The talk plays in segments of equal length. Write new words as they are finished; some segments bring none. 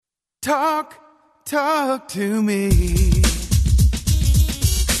Talk to me.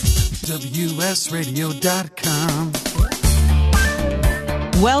 WSRadio.com.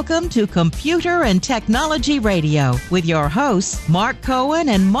 Welcome to Computer and Technology Radio with your hosts, Mark Cohen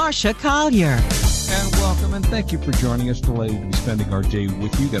and Marcia Collier. And welcome, and thank you for joining us. Delighted to be spending our day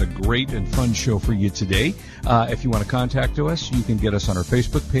with you. Got a great and fun show for you today. If you want to contact us, you can get us on our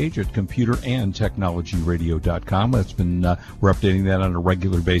Facebook page at computerandtechnologyradio.com. That's been we're updating that on a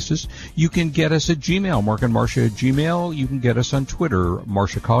regular basis. You can get us at Gmail, Mark and Marcia at Gmail. You can get us on Twitter,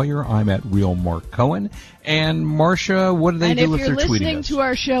 Marcia Collier. I'm at Real Mark Cohen. And Marcia, what do they do if they're tweeting us? And if you're listening to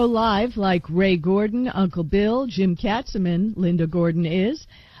our show live, like Ray Gordon, Uncle Bill, Jim Katzeman, Linda Gordon is,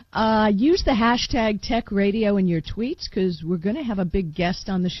 use the hashtag TechRadio in your tweets, because we're going to have a big guest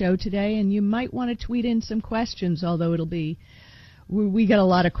on the show today, and you might want to tweet in some questions, although we got a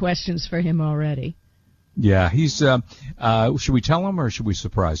lot of questions for him already. Yeah, he's, should we tell him or should we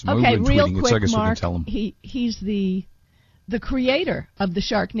surprise him? Okay, real quick, so I guess Mark, we can tell him. He's the creator of the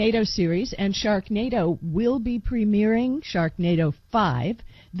Sharknado series, and Sharknado will be premiering Sharknado 5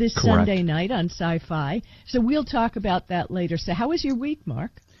 this Sunday night on Sci-Fi, so we'll talk about that later. So how was your week,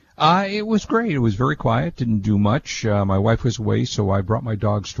 Mark? It was great. It was very quiet. Didn't do much. My wife was away, so I brought my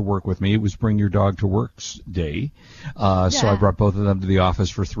dogs to work with me. It was Bring Your Dog to Work's day. So I brought both of them to the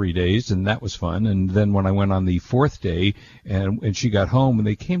office for 3 days, and that was fun. And then when I went on the fourth day, and she got home, and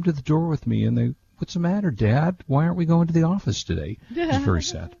they came to the door with me, and they, "What's the matter, Dad? Why aren't we going to the office today?" It was very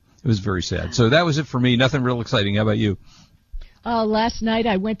sad. It was very sad. So that was it for me. Nothing real exciting. How about you? Last night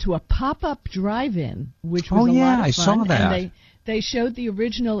I went to a pop-up drive-in, which was a lot of fun. I saw that. And they showed the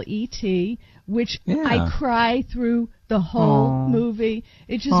original E.T., which I cry through the whole movie.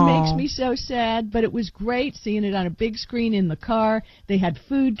 It just makes me so sad, but it was great seeing it on a big screen in the car. They had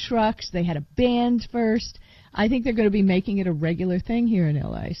food trucks. They had a band first. I think they're going to be making it a regular thing here in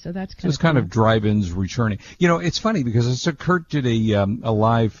L.A., so that's kind of cool. Kind of drive-ins returning. You know, it's funny because Kurt did a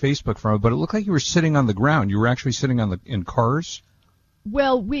live Facebook from it, but it looked like you were sitting on the ground. You were actually sitting in cars?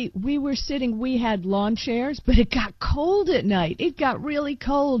 Well, we were sitting, we had lawn chairs, but it got cold at night. It got really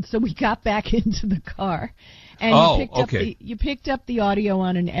cold, so we got back into the car. And you picked up the audio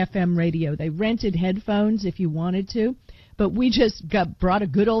on an FM radio. They rented headphones if you wanted to, but we just brought a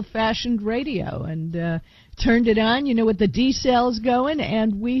good old-fashioned radio and turned it on, with the D-cells going,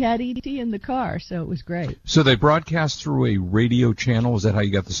 and we had E.T. in the car, so it was great. So they broadcast through a radio channel. Is that how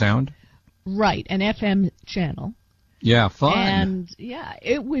you got the sound? Right, an FM channel. Yeah, fun. And,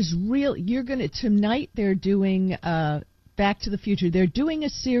 it was real. Tonight they're doing Back to the Future. They're doing a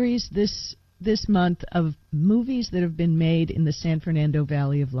series this month of movies that have been made in the San Fernando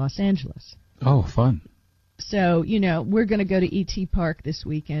Valley of Los Angeles. Oh, fun. So, we're going to go to E.T. Park this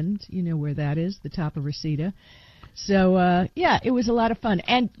weekend. You know where that is, the top of Reseda. So, it was a lot of fun.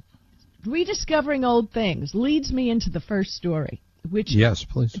 And rediscovering old things leads me into the first story, which yes,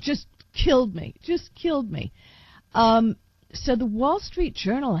 please. Just killed me. So the Wall Street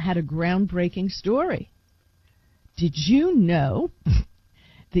Journal had a groundbreaking story. Did you know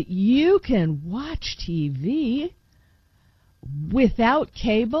that you can watch TV without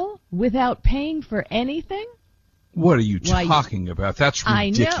cable, without paying for anything? What are you talking about? That's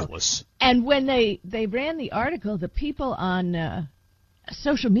ridiculous. I know. And when they ran the article, the people on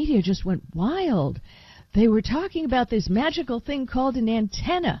social media just went wild. They were talking about this magical thing called an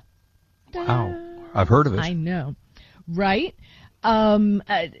antenna. Wow. I've heard of it. I know. Right?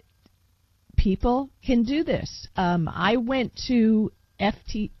 People can do this. I went to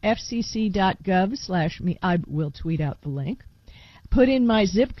fcc.gov/me. I will tweet out the link. Put in my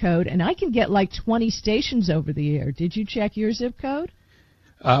zip code, and I can get like 20 stations over the air. Did you check your zip code?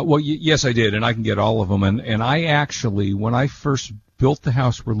 Yes, I did, and I can get all of them. And I actually, when I first built the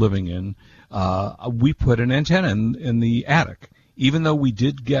house we're living in, we put an antenna in the attic. Even though we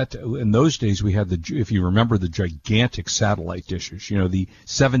did get, in those days, we had if you remember, the gigantic satellite dishes, the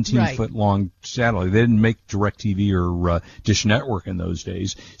 17-foot-long satellite. They didn't make DirecTV or Dish Network in those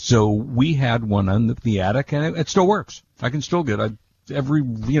days. So we had one on the attic, and it still works. I can still get every,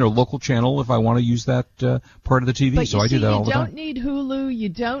 local channel if I want to use that part of the TV. So I do that all the time. You don't need Hulu. You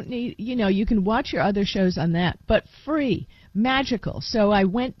don't need, you can watch your other shows on that, but free, magical. So I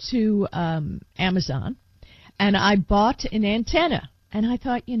went to Amazon. And I bought an antenna, and I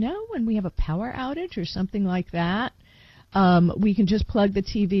thought, when we have a power outage or something like that, We can just plug the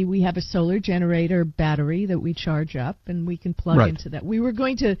TV. We have a solar generator battery that we charge up, and we can plug into that. We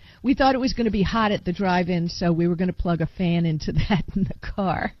thought it was going to be hot at the drive-in, so we were going to plug a fan into that in the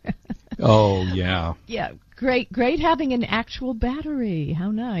car. Oh, yeah. Yeah, great having an actual battery.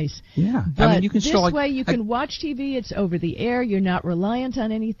 How nice. Yeah. But I mean, you can this way you can watch TV. It's over the air. You're not reliant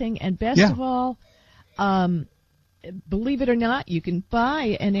on anything. And best of all, believe it or not, you can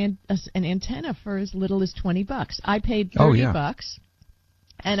buy an antenna for as little as $20. I paid $30,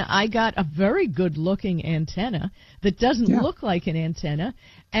 and I got a very good-looking antenna that doesn't look like an antenna,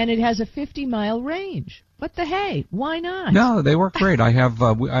 and it has a 50-mile range. What the hey? Why not? No, they work great. I have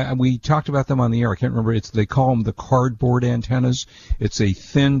we talked about them on the air. I can't remember. They call them the cardboard antennas. It's a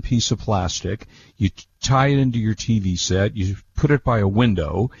thin piece of plastic. You tie it into your TV set. You put it by a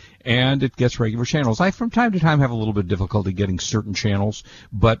window, and it gets regular channels. I, from time to time, have a little bit of difficulty getting certain channels,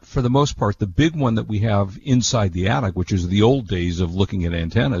 but for the most part, the big one that we have inside the attic, which is the old days of looking at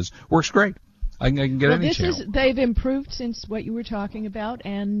antennas, works great. I can get any channel. They've improved since what you were talking about,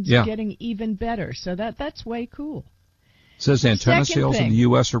 and getting even better. So that's way cool. It says antenna sales in the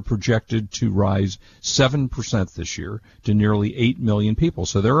U.S. are projected to rise 7% this year to nearly 8 million people.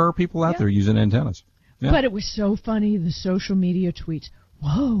 So there are people out there using antennas. Yeah. But it was so funny, the social media tweets.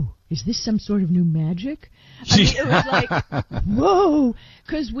 Whoa, is this some sort of new magic? I mean, it was like, whoa,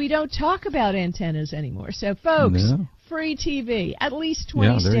 because we don't talk about antennas anymore. So, folks, free TV, at least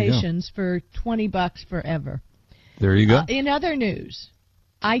 20 stations for $20 forever. There you go. In other news,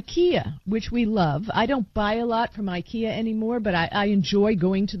 IKEA, which we love. I don't buy a lot from IKEA anymore, but I enjoy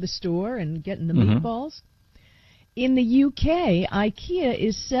going to the store and getting the meatballs. In the UK, IKEA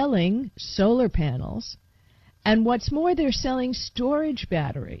is selling solar panels, and what's more, they're selling storage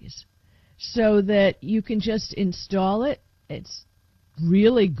batteries so that you can just install it. It's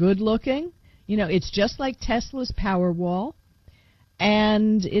really good looking. You know, it's just like Tesla's Powerwall,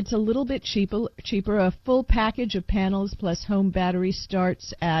 and it's a little bit cheaper. A full package of panels plus home battery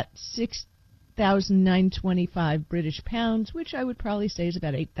starts at £6,925 British pounds, which I would probably say is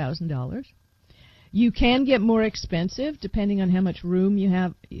about $8,000. You can get more expensive depending on how much room you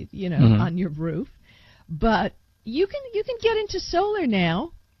have, on your roof. But you can get into solar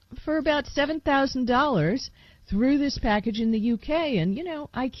now for about $7,000 through this package in the UK, and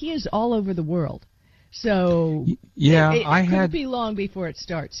IKEA's all over the world. So it could be long before it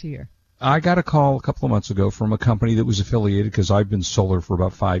starts here. I got a call a couple of months ago from a company that was affiliated, because I've been solar for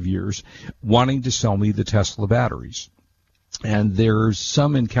about 5 years, wanting to sell me the Tesla batteries. And there's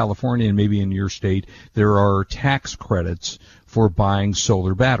some in California and maybe in your state, there are tax credits for buying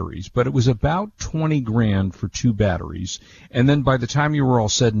solar batteries. But it was about $20,000 for 2 batteries. And then by the time you were all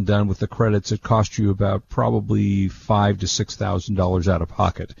said and done with the credits, it cost you about probably $5,000 to $6,000 out of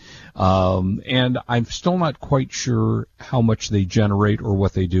pocket. And I'm still not quite sure how much they generate or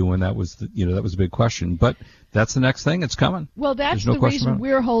what they do. And that was that was a big question. But that's the next thing. It's coming. Well, that's the reason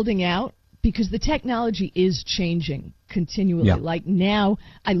we're holding out, because the technology is changing continually. Yeah. Like now,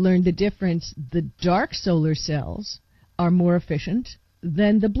 I learned the difference. The dark solar cells are more efficient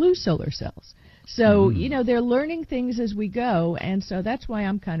than the blue solar cells. So, they're learning things as we go, and so that's why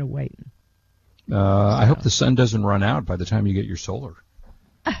I'm kind of waiting. I hope the sun doesn't run out by the time you get your solar.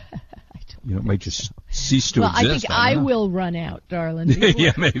 It might just cease to exist. I think I will run out, darling.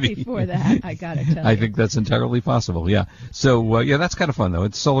 Maybe. Before that, I got to tell you. I think that's entirely possible, yeah. So, that's kind of fun, though.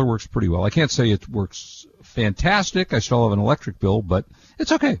 Solar works pretty well. I can't say it works fantastic. I still have an electric bill, but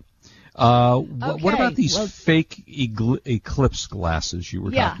it's okay. What about these fake Eclipse glasses you were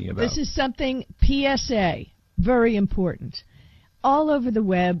talking about? This is something, PSA, very important. All over the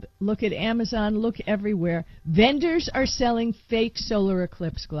web, look at Amazon, look everywhere. Vendors are selling fake solar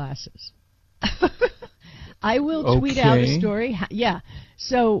eclipse glasses. I will tweet out a story. Yeah.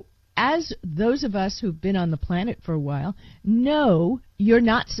 So as those of us who've been on the planet for a while know, you're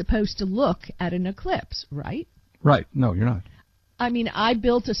not supposed to look at an eclipse, right? Right. No, you're not. I mean, I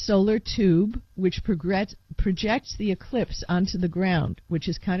built a solar tube which projects the eclipse onto the ground, which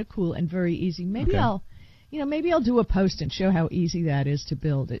is kind of cool and very easy. Maybe I'll do a post and show how easy that is to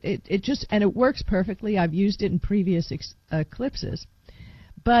build. It works perfectly. I've used it in previous eclipses.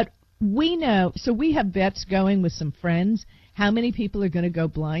 But we know, so we have bets going with some friends, how many people are going to go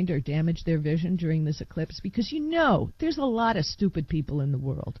blind or damage their vision during this eclipse, because there's a lot of stupid people in the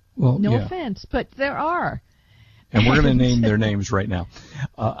world. Well, no offense, but there are. And we're going to name their names right now.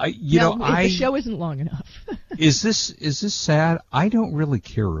 The show isn't long enough. Is this sad? I don't really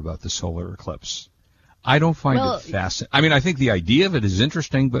care about the solar eclipse. I don't find it fascinating. I mean, I think the idea of it is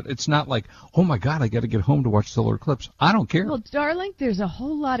interesting, but it's not like, oh my God, I got to get home to watch solar eclipse. I don't care. Well, darling, there's a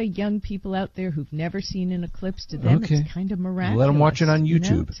whole lot of young people out there who've never seen an eclipse. To them, it's kind of miraculous. Let them watch it on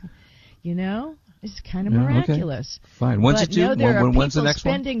YouTube. It's kind of miraculous. Okay. Fine. When's it due? When's the next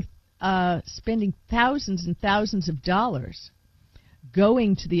one? Spending thousands and thousands of dollars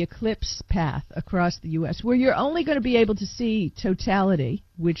going to the eclipse path across the U.S., where you're only going to be able to see totality,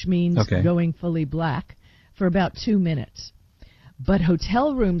 which means going fully black, for about 2 minutes. But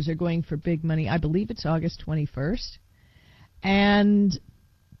hotel rooms are going for big money. I believe it's August 21st. And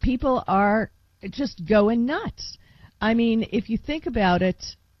people are just going nuts. I mean, if you think about it,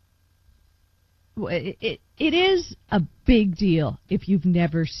 it is a big deal if you've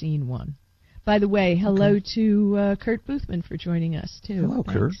never seen one. By the way, hello to Kurt Boothman for joining us, too. Hello,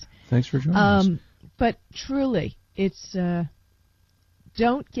 Kurt. Thanks for joining us. But truly, it's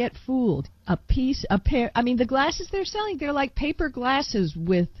don't get fooled. A pair. I mean, the glasses they're selling, they're like paper glasses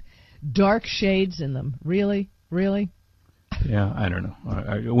with dark shades in them. Really? Yeah, I don't know.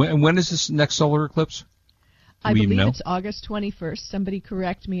 When is this next solar eclipse? I believe it's August 21st. Somebody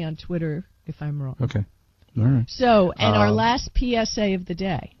correct me on Twitter if I'm wrong. Okay. All right. So, and our last PSA of the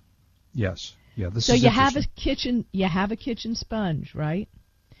day. Yes. Yeah. So you have a kitchen sponge, right?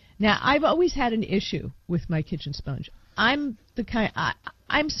 Now, I've always had an issue with my kitchen sponge. I'm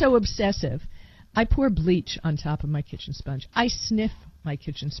so obsessive. I pour bleach on top of my kitchen sponge. I sniff my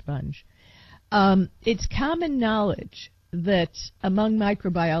kitchen sponge. It's common knowledge that among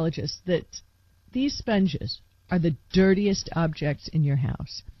microbiologists that these sponges are the dirtiest objects in your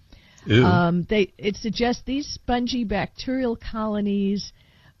house. It suggests these spongy bacterial colonies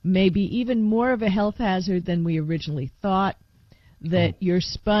may be even more of a health hazard than we originally thought, that your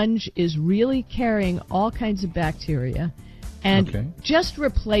sponge is really carrying all kinds of bacteria, and just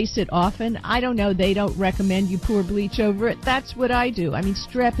replace it often. I don't know, they don't recommend you pour bleach over it. That's what I do. I mean,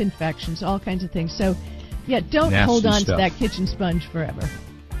 strep infections, all kinds of things. So, don't hold on to that kitchen sponge forever.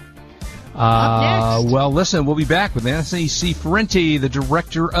 Well, listen, we'll be back with Anthony C. Ferrante, the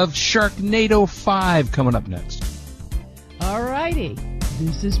director of Sharknado 5, coming up next. All righty.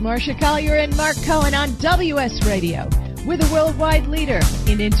 This is Marcia Collier and Mark Cohen on WS Radio, with a worldwide leader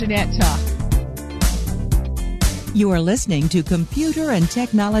in Internet talk. You are listening to Computer and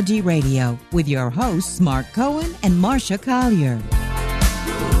Technology Radio with your hosts, Mark Cohen and Marcia Collier.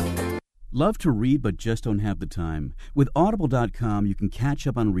 Love to read but just don't have the time? With Audible.com, you can catch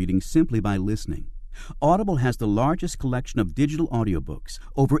up on reading simply by listening. Audible has the largest collection of digital audiobooks,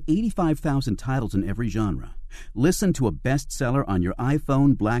 over 85,000 titles in every genre. Listen to a bestseller on your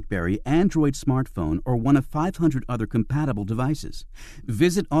iPhone, BlackBerry, Android smartphone, or one of 500 other compatible devices.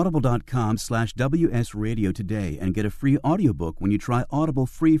 Visit audible.com/WS Radio today and get a free audiobook when you try Audible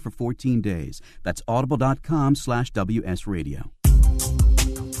free for 14 days. That's audible.com/WS Radio.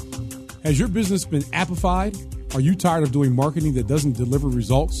 Has your business been appified? Are you tired of doing marketing that doesn't deliver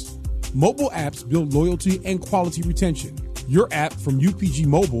results? Mobile apps build loyalty and quality retention. Your app from UPG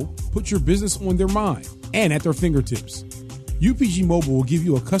Mobile puts your business on their mind and at their fingertips. UPG Mobile will give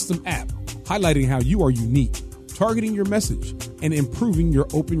you a custom app highlighting how you are unique, targeting your message, and improving your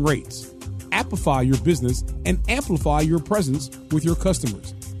open rates. Appify your business and amplify your presence with your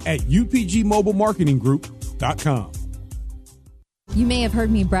customers at upgmobilemarketinggroup.com. You may have heard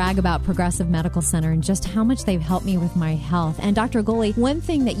me brag about Progressive Medical Center and just how much they've helped me with my health. And Dr. Goley, one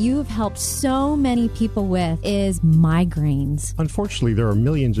thing that you have helped so many people with is migraines. Unfortunately, there are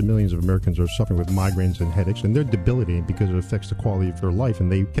millions and millions of Americans who are suffering with migraines and headaches, and they're debilitating because it affects the quality of their life,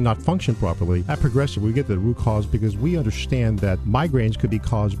 and they cannot function properly. At Progressive, we get the root cause because we understand that migraines could be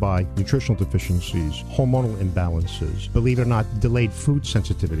caused by nutritional deficiencies, hormonal imbalances, believe it or not, delayed food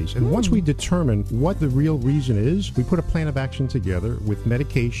sensitivities. And once we determine what the real reason is, we put a plan of action together with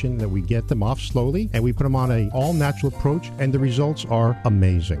medication that we get them off slowly, and we put them on an all-natural approach, and the results are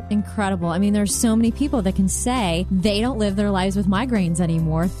amazing. Incredible. I mean, there's so many people that can say they don't live their lives with migraines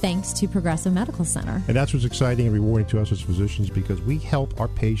anymore thanks to Progressive Medical Center. And that's what's exciting and rewarding to us as physicians, because we help our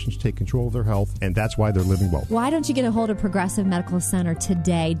patients take control of their health, and that's why they're living well. Why don't you get a hold of Progressive Medical Center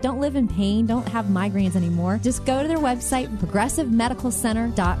today? Don't live in pain. Don't have migraines anymore. Just go to their website,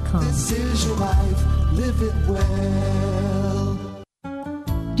 progressivemedicalcenter.com. This is your life. Live it well.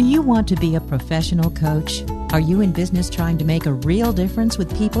 Do you want to be a professional coach? Are you in business trying to make a real difference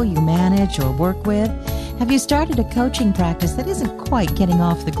with people you manage or work with? Have you started a coaching practice that isn't quite getting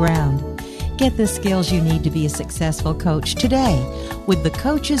off the ground? Get the skills you need to be a successful coach today with the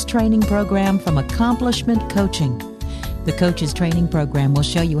Coaches Training Program from Accomplishment Coaching. The Coaches Training Program will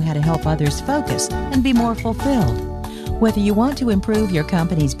show you how to help others focus and be more fulfilled. Whether you want to improve your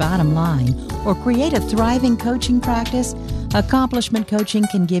company's bottom line or create a thriving coaching practice, Accomplishment Coaching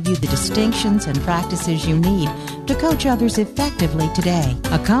can give you the distinctions and practices you need to coach others effectively today.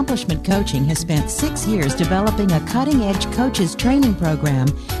 Accomplishment Coaching has spent 6 years developing a cutting-edge coaches training program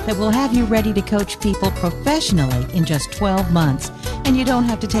that will have you ready to coach people professionally in just 12 months, and you don't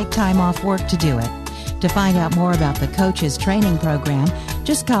have to take time off work to do it. To find out more about the coaches training program,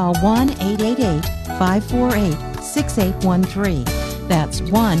 just call 1-888-548-6813. That's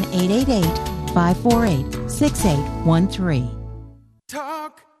 1-888-548-6813.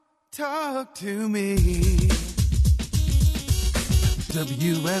 Talk to me.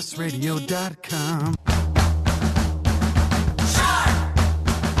 WSRadio.com.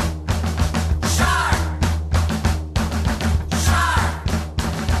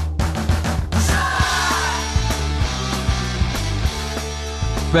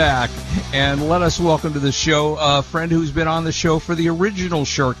 Back, and let us welcome to the show a friend who's been on the show for the original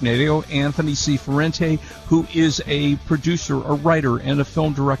Sharknado, Anthony C. Ferrante, who is a producer, a writer, and a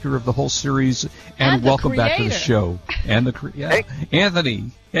film director of the whole series. And welcome back to the show. And hey.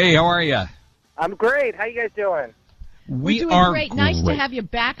 Anthony, hey, how are you? I'm great. How you guys doing? We're doing great. Nice to have you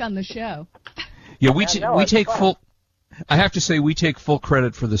back on the show. Yeah, we take full. I have to say, we take full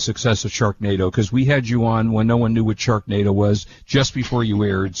credit for the success of Sharknado, because we had you on when no one knew what Sharknado was, just before you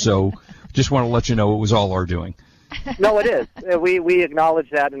aired, so just want to let you know it was all our doing. No, it is. We acknowledge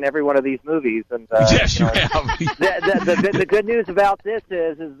that in every one of these movies. And yes, you have. The good news about this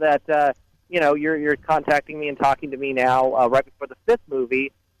is that you're contacting me and talking to me now right before the 5th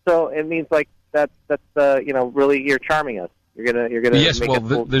movie, so it means like that's really you're charming us. You're gonna yes, make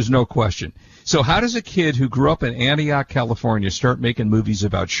well, there's no question. So how does a kid who grew up in Antioch, California, start making movies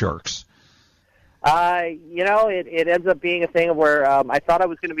about sharks? It ends up being a thing where I thought I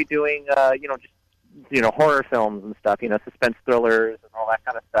was going to be doing, horror films and stuff, suspense thrillers and all that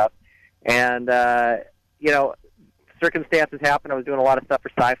kind of stuff. And, circumstances happened. I was doing a lot of stuff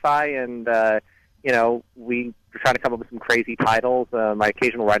for sci-fi, and, we were trying to come up with some crazy titles. My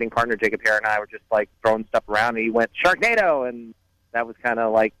occasional writing partner, Jacob Hare, and I were just, throwing stuff around, and he went, Sharknado, and that was kind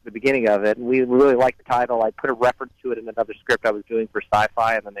of like the beginning of it. And we really liked the title. I put a reference to it in another script I was doing for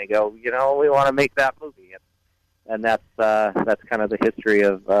sci-fi, and then they go, we want to make that movie. And that's kind of the history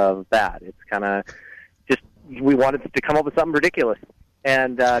of that. It's kind of just, we wanted to come up with something ridiculous.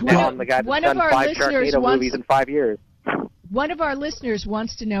 And now I'm the guy that's done 5 Sharknado movies in 5 years. One of our listeners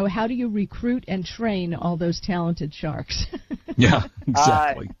wants to know, how do you recruit and train all those talented sharks? Yeah,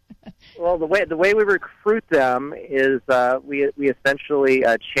 exactly. Well, the way we recruit them is we essentially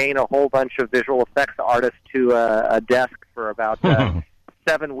chain a whole bunch of visual effects artists to a desk for about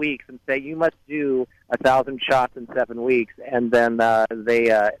 7 weeks and say, you must do 1,000 shots in 7 weeks, and then they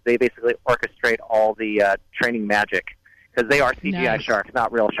basically orchestrate all the training magic, because they are CGI sharks,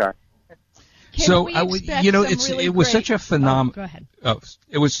 not real sharks. So it was such a phenomenon. Go ahead.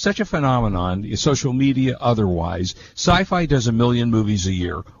 It was such a phenomenon, social media otherwise. Sci-fi does 1 million movies a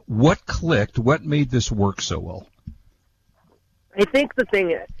year. What clicked? What made this work so well? I think the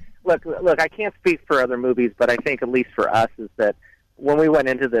thing, look, I can't speak for other movies, but I think at least for us is that when we went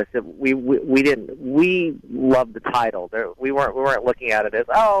into this, we loved the title. We weren't looking at it as,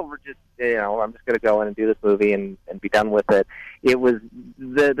 we're just, I'm just going to go in and do this movie and be done with it. It was,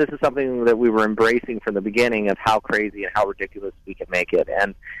 this is something that we were embracing from the beginning of how crazy and how ridiculous we could make it.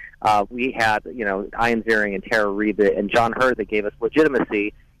 And we had, Ian Ziering and Tara Reid and John Hurd that gave us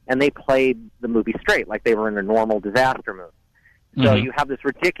legitimacy, and they played the movie straight, like they were in a normal disaster movie. So you have this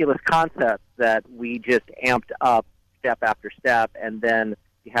ridiculous concept that we just amped up step after step, and then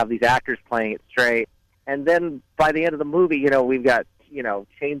you have these actors playing it straight. And then by the end of the movie, we've got,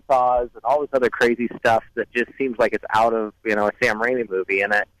 chainsaws and all this other crazy stuff that just seems like it's out of, a Sam Raimi movie.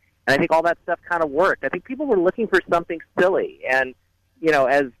 And I think all that stuff kind of worked. I think people were looking for something silly. And,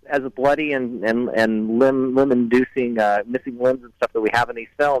 as bloody and limb-inducing missing limbs and stuff that we have in these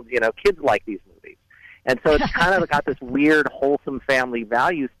films, kids like these movies. And so it's kind of got this weird, wholesome family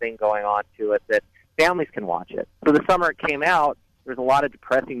values thing going on to it that families can watch it. So the summer it came out, there's a lot of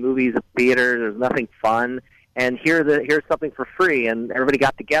depressing movies at theaters. There's nothing fun. And here's something for free. And everybody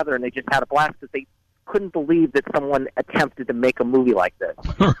got together, and they just had a blast because they couldn't believe that someone attempted to make a movie like this.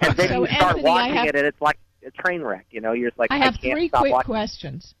 And then you start watching it, and it's like a train wreck. You're just like, I have 3 quick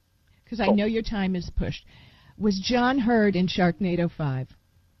questions, because I know your time is pushed. Was John Hurd in Sharknado 5?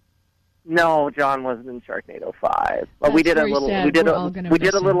 No, John wasn't in Sharknado 5. But we did a little. Sad. We did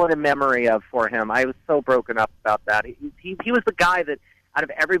a little in memory of for him. I was so broken up about that. He was the guy that out of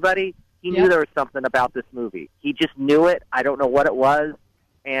everybody, he knew there was something about this movie. He just knew it. I don't know what it was.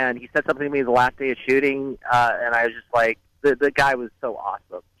 and he said something to me the last day of shooting, and I was just like, the guy was so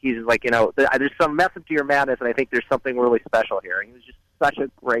awesome. He's just like, there's some message to your madness, and I think there's something really special here. And he was just such a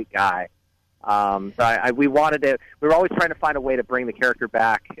great guy. So we wanted to. We were always trying to find a way to bring the character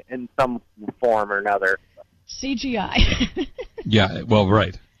back in some form or another. CGI. Yeah. Well,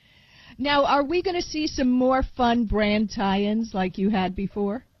 right. Now, are we going to see some more fun brand tie-ins like you had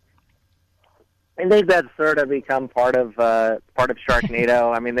before? I think that's sort of become part of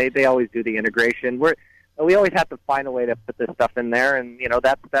Sharknado. I mean, they always do the integration. We always have to find a way to put this stuff in there, and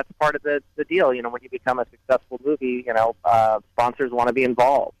that's part of the deal. When you become a successful movie, sponsors want to be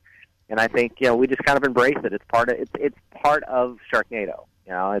involved, and I think we just kind of embrace it. It's part of Sharknado.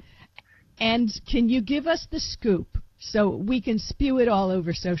 And can you give us the scoop so we can spew it all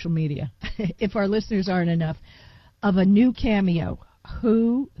over social media, if our listeners aren't enough, of a new cameo?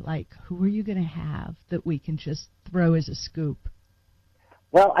 Who are you going to have that we can just throw as a scoop?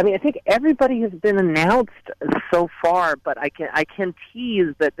 Well, I mean, I think everybody has been announced so far, but I can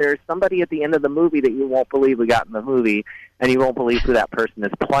tease that there's somebody at the end of the movie that you won't believe we got in the movie, and you won't believe who that person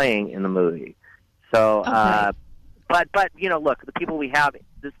is playing in the movie. So, okay. But look, the people we have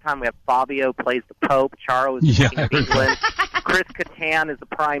this time, we have Fabio plays the Pope, Charo is the King of England, Chris Kattan is the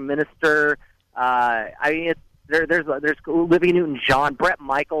Prime Minister. I mean, there's Olivia Newton-John, Bret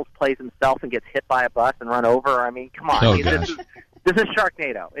Michaels plays himself and gets hit by a bus and run over. I mean, come on, this is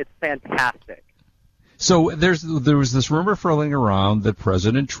Sharknado. It's fantastic. So there was this rumor floating around that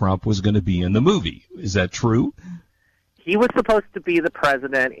President Trump was going to be in the movie. Is that true? He was supposed to be the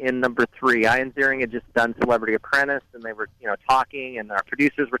president in number 3. Ian Ziering had just done Celebrity Apprentice, and they were talking, and our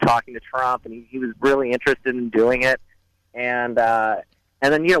producers were talking to Trump, and he was really interested in doing it. And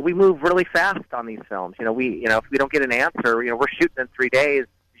then we move really fast on these films. If we don't get an answer, we're shooting in 3 days.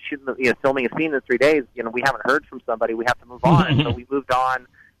 Filming a scene in 3 days, we haven't heard from somebody, we have to move on. So we moved on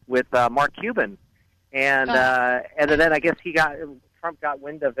with Mark Cuban, and then I guess Trump got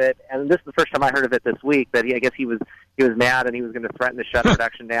wind of it, and this is the first time I heard of it this week. That I guess he was mad and he was going to threaten to shut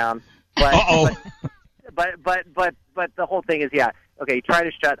production down. But the whole thing is, try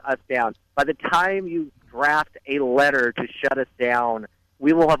to shut us down. By the time you draft a letter to shut us down,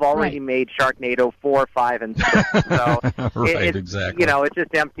 we will have already made Sharknado 4, 5, and 6. So exactly. It's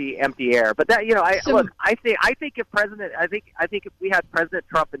just empty air. But that I think if we had President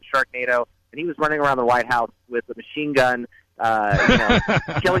Trump in Sharknado and he was running around the White House with a machine gun,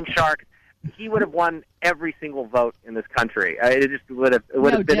 killing sharks, he would have won every single vote in this country. It just would have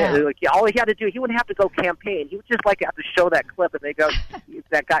been all he had to do. He wouldn't have to go campaign. He would just have to show that clip, and they go,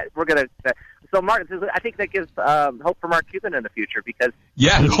 "That guy, we're gonna." So, I think that gives hope for Mark Cuban in the future because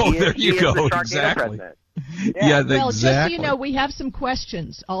there you go. The Sharknado exactly. president. Well, just so you know, we have some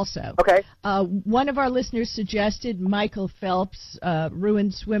questions also. Okay. One of our listeners suggested Michael Phelps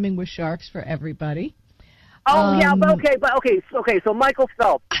ruined swimming with sharks for everybody. So Michael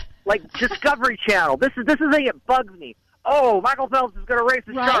Phelps, like Discovery Channel. This is the thing that bugs me. Oh, Michael Phelps is going to race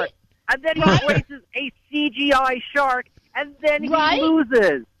a shark, and then he races a CGI shark, and then he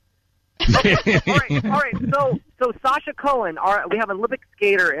loses. All right. So Sasha Cohen, we have an Olympic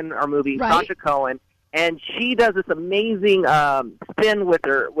skater in our movie, Sasha Cohen, and she does this amazing spin with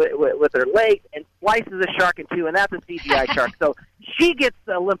her legs and slices a shark in two, and that's a CGI shark. So she gets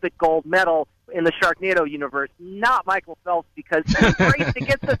the Olympic gold medal in the Sharknado universe, not Michael Phelps, because he raced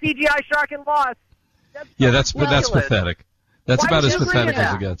against the CGI shark and lost. That's pathetic. That's about as pathetic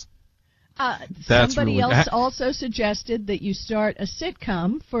as it gets. Somebody else also suggested that you start a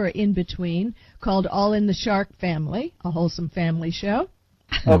sitcom for In Between called All in the Shark Family, a wholesome family show.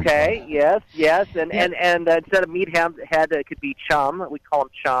 Okay, yes, and instead of Meathead, it could be Chum. We call him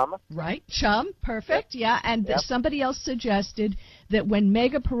Chum. Right, Chum, perfect, and somebody else suggested that when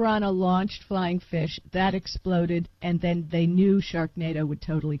Mega Piranha launched Flying Fish, that exploded, and then they knew Sharknado would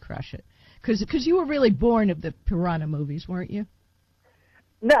totally crush it. Because you were really born of the Piranha movies, weren't you?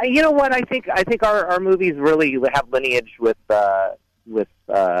 No, you know what? I think our movies really have lineage with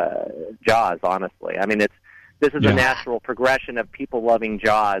Jaws. Honestly, I mean this is a natural progression of people loving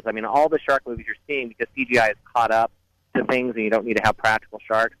Jaws. I mean, all the shark movies you're seeing because CGI is caught up to things, and you don't need to have practical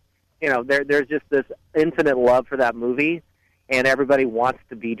sharks. There's just this infinite love for that movie, and everybody wants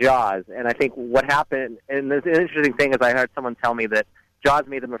to be Jaws. And I think what happened, and the interesting thing is, I heard someone tell me that Jaws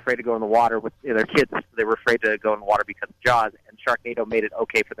made them afraid to go in the water with their kids. They were afraid to go in the water because of Jaws, and Sharknado made it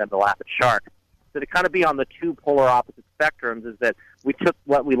okay for them to laugh at sharks. So to kind of be on the two polar opposite spectrums is that we took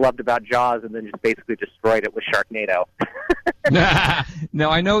what we loved about Jaws and then just basically destroyed it with Sharknado. Now,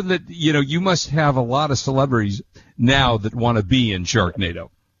 I know that you must have a lot of celebrities now that want to be in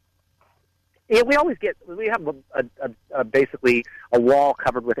Sharknado. Yeah, we have basically a wall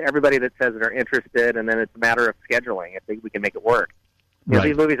covered with everybody that says they're interested, and then it's a matter of scheduling. I think we can make it work. You know,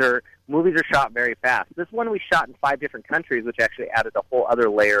 these movies are shot very fast. This one we shot in 5 different countries, which actually added a whole other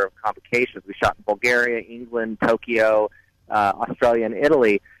layer of complications. We shot in Bulgaria, England, Tokyo, Australia, and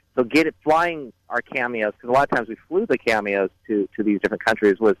Italy. So flying our cameos, because a lot of times we flew the cameos to these different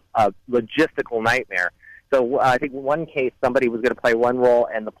countries, was a logistical nightmare. So I think in one case somebody was going to play one role,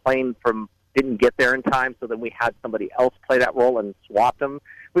 and the plane didn't get there in time, so then we had somebody else play that role and swapped them,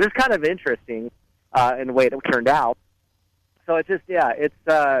 which is kind of interesting in the way it turned out. So it's just,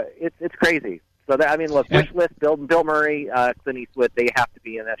 it's crazy. So look, wish list, Bill Murray, Clint Eastwood, they have to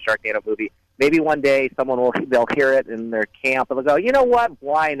be in that Sharknado movie. Maybe one day they'll hear it in their camp and they'll go, you know what?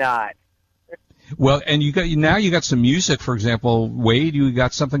 Why not? Well, and you got some music, for example, Wade. You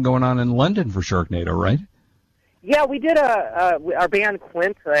got something going on in London for Sharknado, right? Yeah, we did our band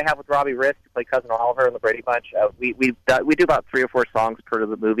Clint that I have with Robbie Rist, who played Cousin Oliver in the Brady Bunch. We do about 3 or 4 songs per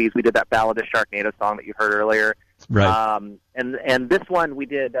the movies. We did that Ballad of Sharknado song that you heard earlier. Right. And this one we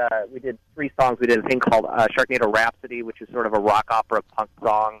did 3 songs. We did a thing called Sharknado Rhapsody, which is sort of a rock opera punk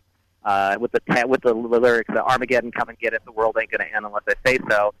song with the lyrics, Armageddon, come and get it, the world ain't going to end unless I say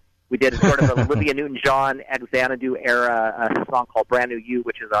so. We did sort of an Olivia Newton-John, Xanadu era song called Brand New You,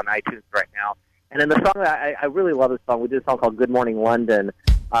 which is on iTunes right now. And then the song, I really love this song. We did a song called Good Morning London.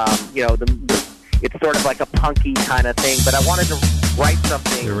 It's sort of like a punky kind of thing, but I wanted to write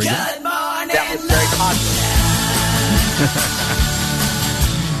something that was very positive.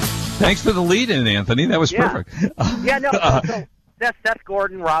 Thanks for the lead-in, Anthony. That was perfect. So Seth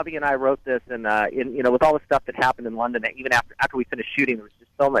Gordon, Robbie, and I wrote this, and with all the stuff that happened in London, even after we finished shooting, there was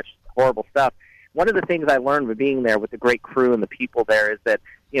just so much horrible stuff. One of the things I learned with being there with the great crew and the people there is that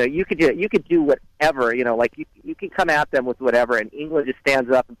you could do whatever, like you can come at them with whatever, and England just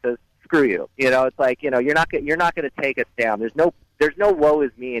stands up and says screw you. It's like you're not going to take us down. There's no woe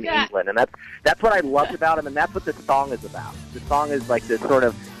is me in England, and that's what I loved about him, and that's what this song is about. The song is like this sort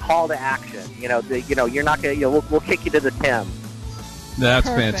of call to action. You're not going to. We'll kick you to the Thames. That's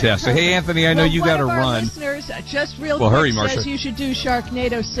fantastic. Hey, Anthony, I know you got to run. One of our listeners, just real quick, hurry, says you should do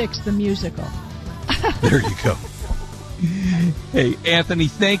Sharknado 6, the musical. There you go. Hey, Anthony,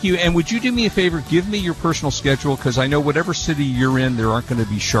 thank you. And would you do me a favor? Give me your personal schedule, because I know whatever city you're in, there aren't going to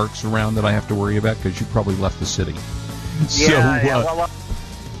be sharks around that I have to worry about, because you probably left the city.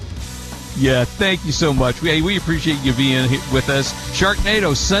 Yeah, thank you so much. We appreciate you being here with us.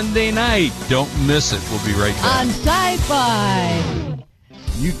 Sharknado, Sunday night. Don't miss it. We'll be right back. On Sci-Fi.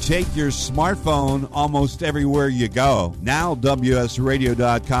 You take your smartphone almost everywhere you go. Now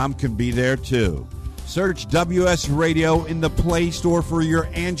WSRadio.com can be there too. Search WS Radio in the Play Store for your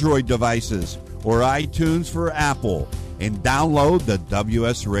Android devices or iTunes for Apple, and download the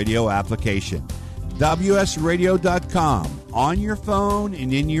WS Radio application. WSRadio.com, on your phone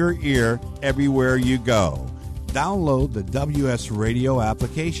and in your ear everywhere you go. Download the WS Radio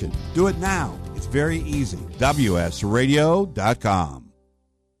application. Do it now. It's very easy. WSRadio.com.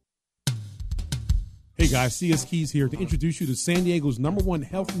 Hey guys, CS Keys here to introduce you to San Diego's #1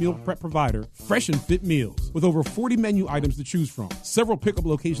 health meal prep provider, Fresh and Fit Meals. With over 40 menu items to choose from, several pickup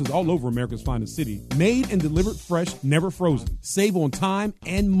locations all over America's finest city, made and delivered fresh, never frozen. Save on time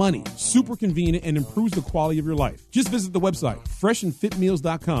and money. Super convenient and improves the quality of your life. Just visit the website,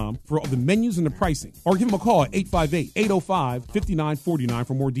 freshandfitmeals.com, for all the menus and the pricing. Or give them a call at 858-805-5949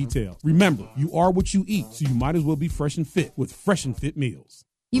 for more details. Remember, you are what you eat, so you might as well be fresh and fit with Fresh and Fit Meals.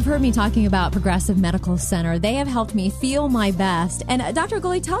 You've heard me talking about Progressive Medical Center. They have helped me feel my best. And Dr.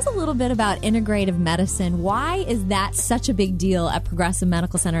 Goley, tell us a little bit about integrative medicine. Why is that such a big deal at Progressive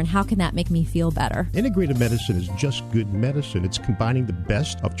Medical Center, and how can that make me feel better? Integrative medicine is just good medicine. It's combining the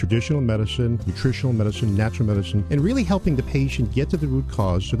best of traditional medicine, nutritional medicine, natural medicine, and really helping the patient get to the root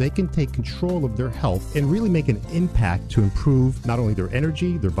cause so they can take control of their health and really make an impact to improve not only their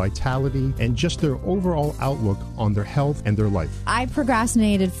energy, their vitality, and just their overall outlook on their health and their life. I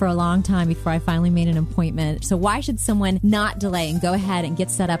procrastinated for a long time before I finally made an appointment. So why should someone not delay and go ahead and get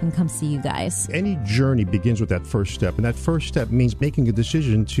set up and come see you guys? Any journey begins with that first step, and that first step means making a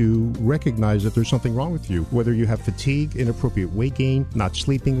decision to recognize that there's something wrong with you. Whether you have fatigue, inappropriate weight gain, not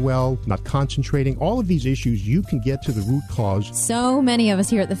sleeping well, not concentrating, all of these issues, you can get to the root cause. So many of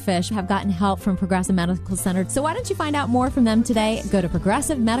us here at The Fish have gotten help from Progressive Medical Center. So why don't you find out more from them today? Go to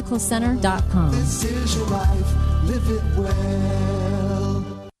progressivemedicalcenter.com. This is your life. Live it well.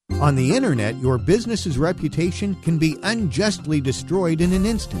 On the internet, your business's reputation can be unjustly destroyed in an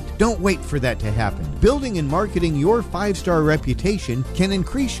instant. Don't wait for that to happen. Building and marketing your 5-star reputation can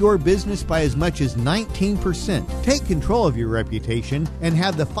increase your business by as much as 19%. Take control of your reputation and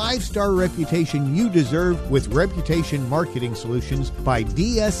have the 5-star reputation you deserve with Reputation Marketing Solutions by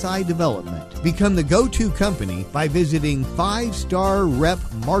DSI Development. Become the go-to company by visiting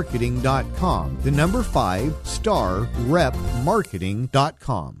 5starrepmarketing.com. The number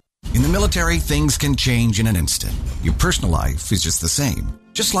 5starrepmarketing.com. In the military, things can change in an instant. Your personal life is just the same.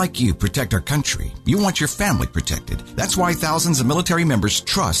 Just like you protect our country, you want your family protected. That's why thousands of military members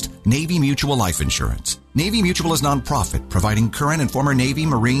trust Navy Mutual Life Insurance. Navy Mutual is nonprofit, providing current and former Navy,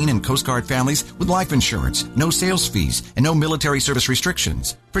 Marine, and Coast Guard families with life insurance, no sales fees, and no military service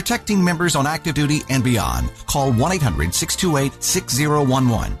restrictions. Protecting members on active duty and beyond. Call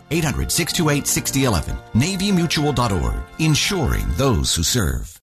 1-800-628-6011, 800-628-6011, NavyMutual.org, insuring those who serve.